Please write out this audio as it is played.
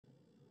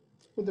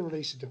With the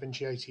release of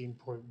Davinci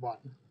 18.1,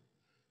 there's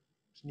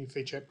a new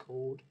feature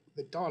called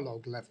the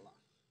Dialogue Leveler,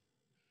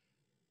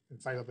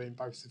 available in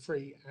both the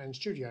free and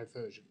studio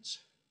versions.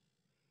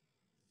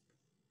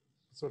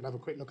 I thought I'd have a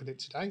quick look at it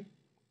today.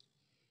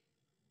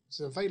 It's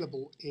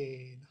available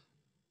in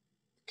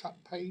the Cut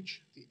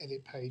page, the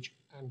Edit page,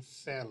 and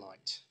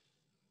Fairlight.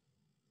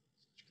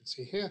 As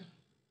you can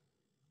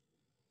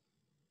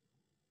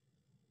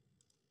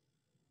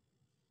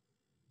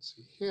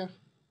see here,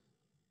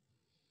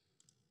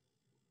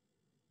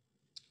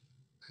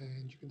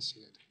 and you can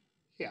see it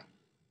here.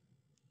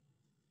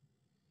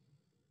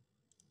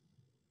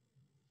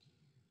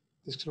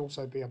 This can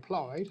also be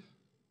applied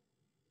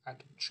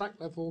at track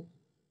level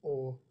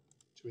or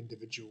to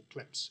individual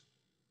clips.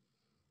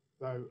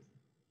 Though,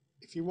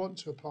 if you want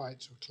to apply it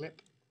to a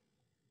clip,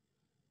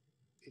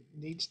 it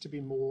needs to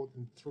be more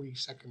than 3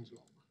 seconds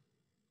long.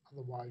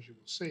 Otherwise, you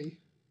will see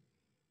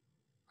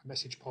a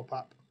message pop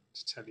up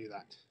to tell you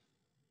that.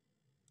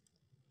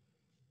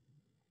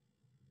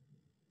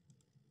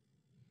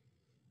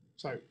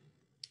 So,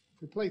 if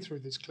we play through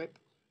this clip,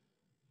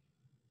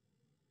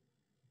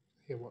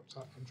 hear what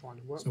I'm trying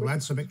to work with. So we'll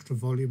add some extra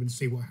volume and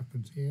see what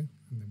happens here,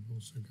 and then we'll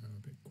also go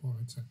a bit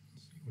quieter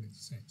and see what it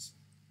says.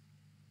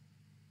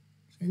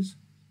 Says?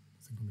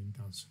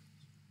 Does.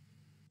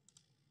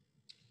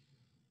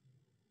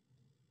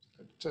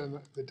 Turn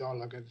the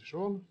dialogue editor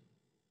on,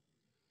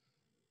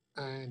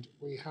 and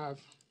we have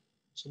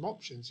some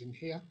options in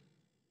here.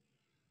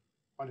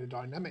 Either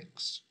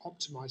dynamics,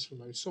 optimize for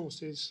most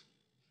sources,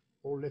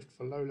 or lift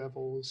for low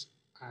levels,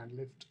 and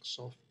lift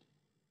soft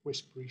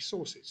whispery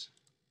sources.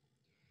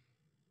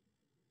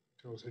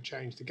 You can also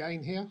change the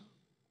gain here.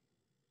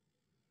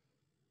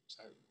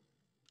 So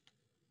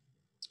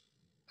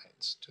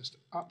let's just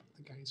up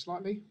the gain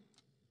slightly.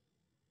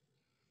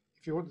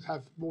 If you want to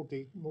have more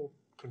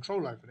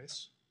control over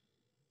this,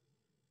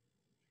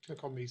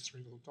 click on these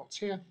 3 little dots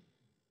here.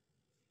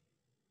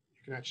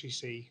 You can actually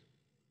see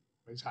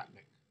what is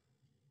happening.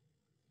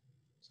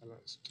 So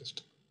let's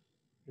just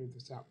move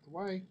this out of the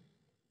way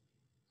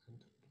and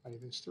play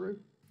this through.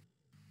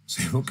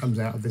 See what comes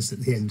out of this at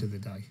the end of the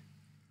day.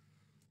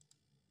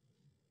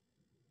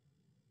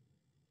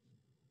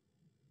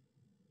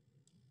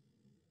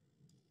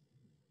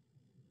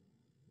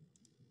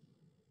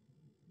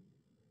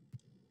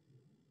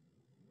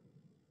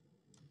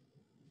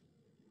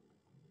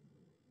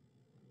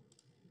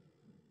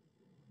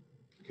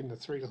 Clicking the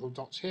 3 little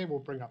dots here will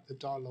bring up the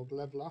dialogue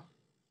leveler.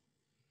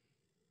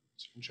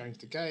 So you can change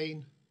the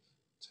gain,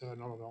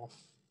 turn on and off,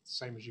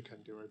 same as you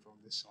can do over on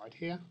this side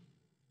here.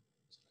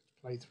 So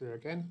let's play through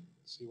again,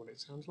 see what it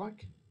sounds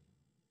like.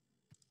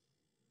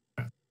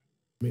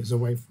 It's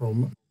away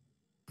from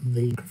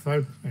the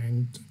microphone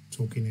and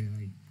talking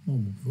in a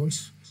normal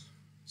voice.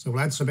 So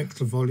we'll add some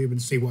extra volume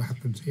and see what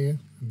happens here,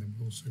 and then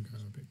we'll also go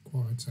a bit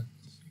quieter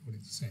and see what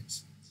it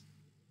says.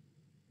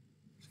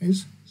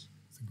 Says?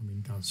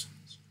 Does.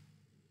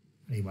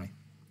 Anyway,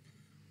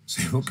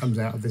 see what comes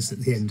out of this at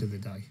the end of the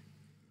day.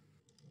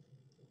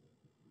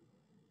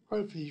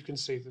 Hopefully you can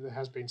see that there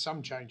has been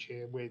some change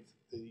here with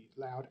the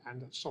loud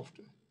and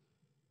softer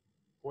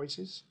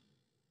voices.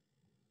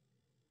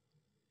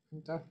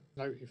 And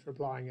note, if we're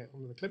applying it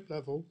on the clip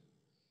level,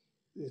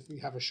 if we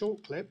have a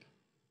short clip,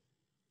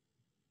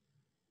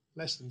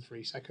 less than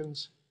 3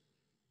 seconds,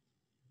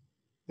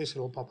 this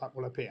little pop-up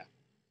will appear.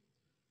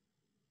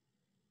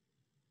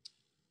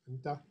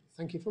 And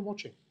thank you for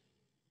watching.